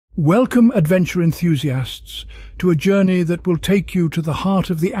Welcome, adventure enthusiasts, to a journey that will take you to the heart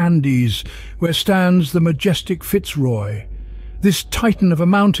of the Andes, where stands the majestic Fitz. This titan of a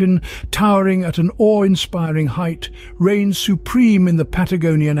mountain, towering at an awe-inspiring height, reigns supreme in the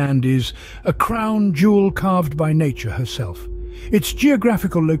Patagonian Andes, a crown jewel carved by nature herself. Its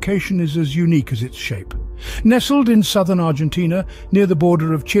geographical location is as unique as its shape. Nestled in southern Argentina, near the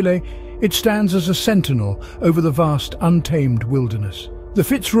border of Chile, it stands as a sentinel over the vast, untamed wilderness. The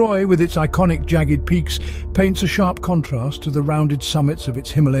Fitz, with its iconic jagged peaks, paints a sharp contrast to the rounded summits of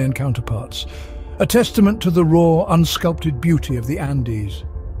its Himalayan counterparts, a testament to the raw, unsculpted beauty of the Andes.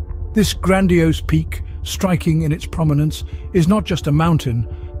 This grandiose peak, striking in its prominence, is not just a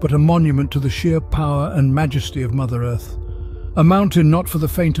mountain, but a monument to the sheer power and majesty of Mother Earth. A mountain not for the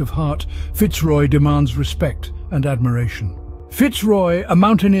faint of heart, Fitz demands respect and admiration. Fitz, a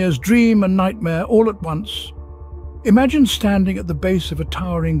mountaineer's dream and nightmare all at once. Imagine standing at the base of a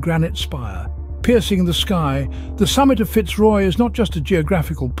towering granite spire, piercing the sky. The summit of Fitz is not just a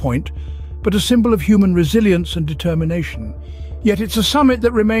geographical point, but a symbol of human resilience and determination. Yet it's a summit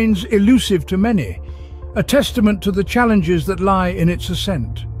that remains elusive to many, a testament to the challenges that lie in its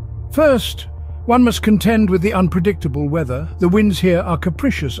ascent. First, one must contend with the unpredictable weather. The winds here are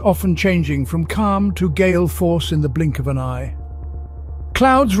capricious, often changing from calm to gale force in the blink of an eye.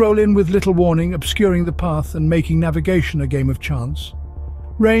 Clouds roll in with little warning, obscuring the path and making navigation a game of chance.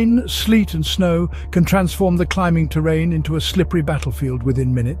 Rain, sleet and snow can transform the climbing terrain into a slippery battlefield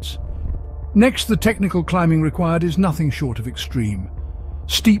within minutes. Next, the technical climbing required is nothing short of extreme.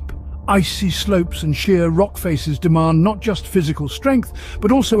 Steep, icy slopes and sheer rock faces demand not just physical strength,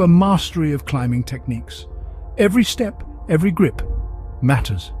 but also a mastery of climbing techniques. Every step, every grip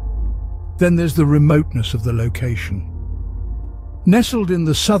matters. Then there's the remoteness of the location. Nestled in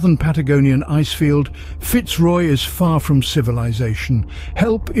the southern Patagonian icefield, Fitz is far from civilization.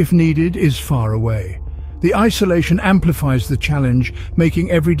 Help, if needed, is far away. The isolation amplifies the challenge,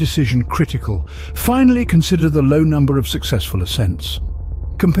 making every decision critical. Finally, consider the low number of successful ascents.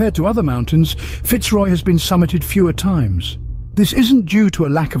 Compared to other mountains, Fitz has been summited fewer times. This isn't due to a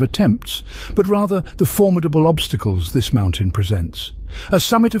lack of attempts, but rather the formidable obstacles this mountain presents. A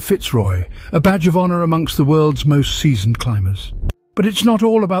summit of Fitz, a badge of honor amongst the world's most seasoned climbers. But it's not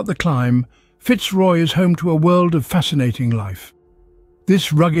all about the climb. Fitz is home to a world of fascinating life.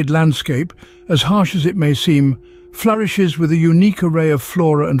 This rugged landscape, as harsh as it may seem, flourishes with a unique array of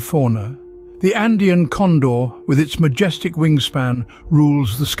flora and fauna. The Andean condor, with its majestic wingspan,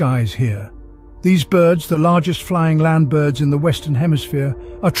 rules the skies here. These birds, the largest flying land birds in the Western Hemisphere,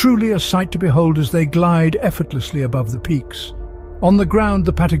 are truly a sight to behold as they glide effortlessly above the peaks. On the ground,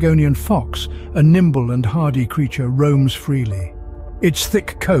 the Patagonian fox, a nimble and hardy creature, roams freely. Its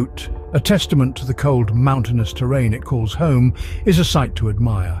thick coat, a testament to the cold mountainous terrain it calls home, is a sight to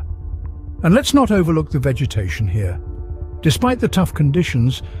admire. And let's not overlook the vegetation here. Despite the tough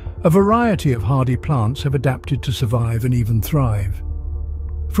conditions, a variety of hardy plants have adapted to survive and even thrive.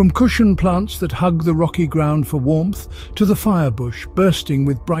 From cushion plants that hug the rocky ground for warmth to the firebush bursting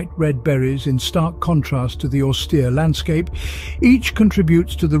with bright red berries in stark contrast to the austere landscape, each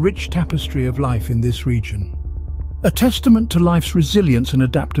contributes to the rich tapestry of life in this region. A testament to life's resilience and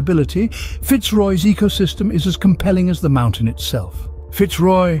adaptability, Fitz ecosystem is as compelling as the mountain itself. Fitz,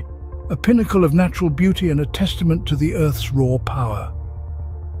 a pinnacle of natural beauty and a testament to the Earth's raw power.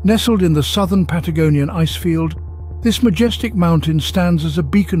 Nestled in the southern Patagonian icefield, this majestic mountain stands as a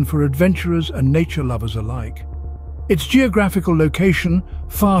beacon for adventurers and nature lovers alike. Its geographical location,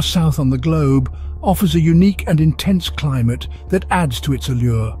 far south on the globe, offers a unique and intense climate that adds to its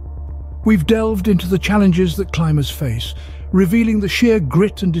allure. We've delved into the challenges that climbers face, revealing the sheer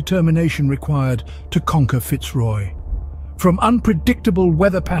grit and determination required to conquer Fitz. From unpredictable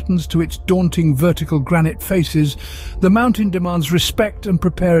weather patterns to its daunting vertical granite faces, the mountain demands respect and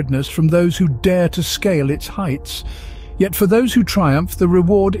preparedness from those who dare to scale its heights. Yet for those who triumph, the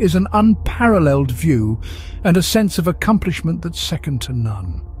reward is an unparalleled view and a sense of accomplishment that's second to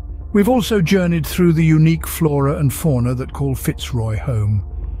none. We've also journeyed through the unique flora and fauna that call Fitz home.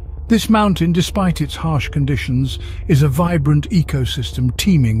 This mountain, despite its harsh conditions, is a vibrant ecosystem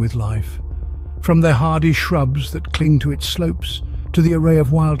teeming with life. From the hardy shrubs that cling to its slopes to the array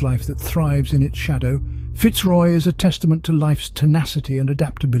of wildlife that thrives in its shadow, Fitz is a testament to life's tenacity and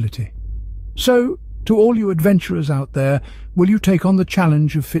adaptability. So, to all you adventurers out there, will you take on the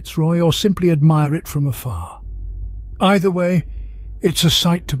challenge of Fitz or simply admire it from afar? Either way, it's a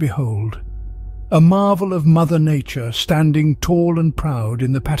sight to behold. A marvel of Mother Nature standing tall and proud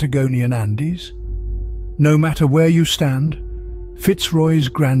in the Patagonian Andes. No matter where you stand, Fitz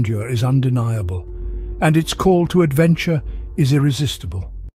grandeur is undeniable, and its call to adventure is irresistible.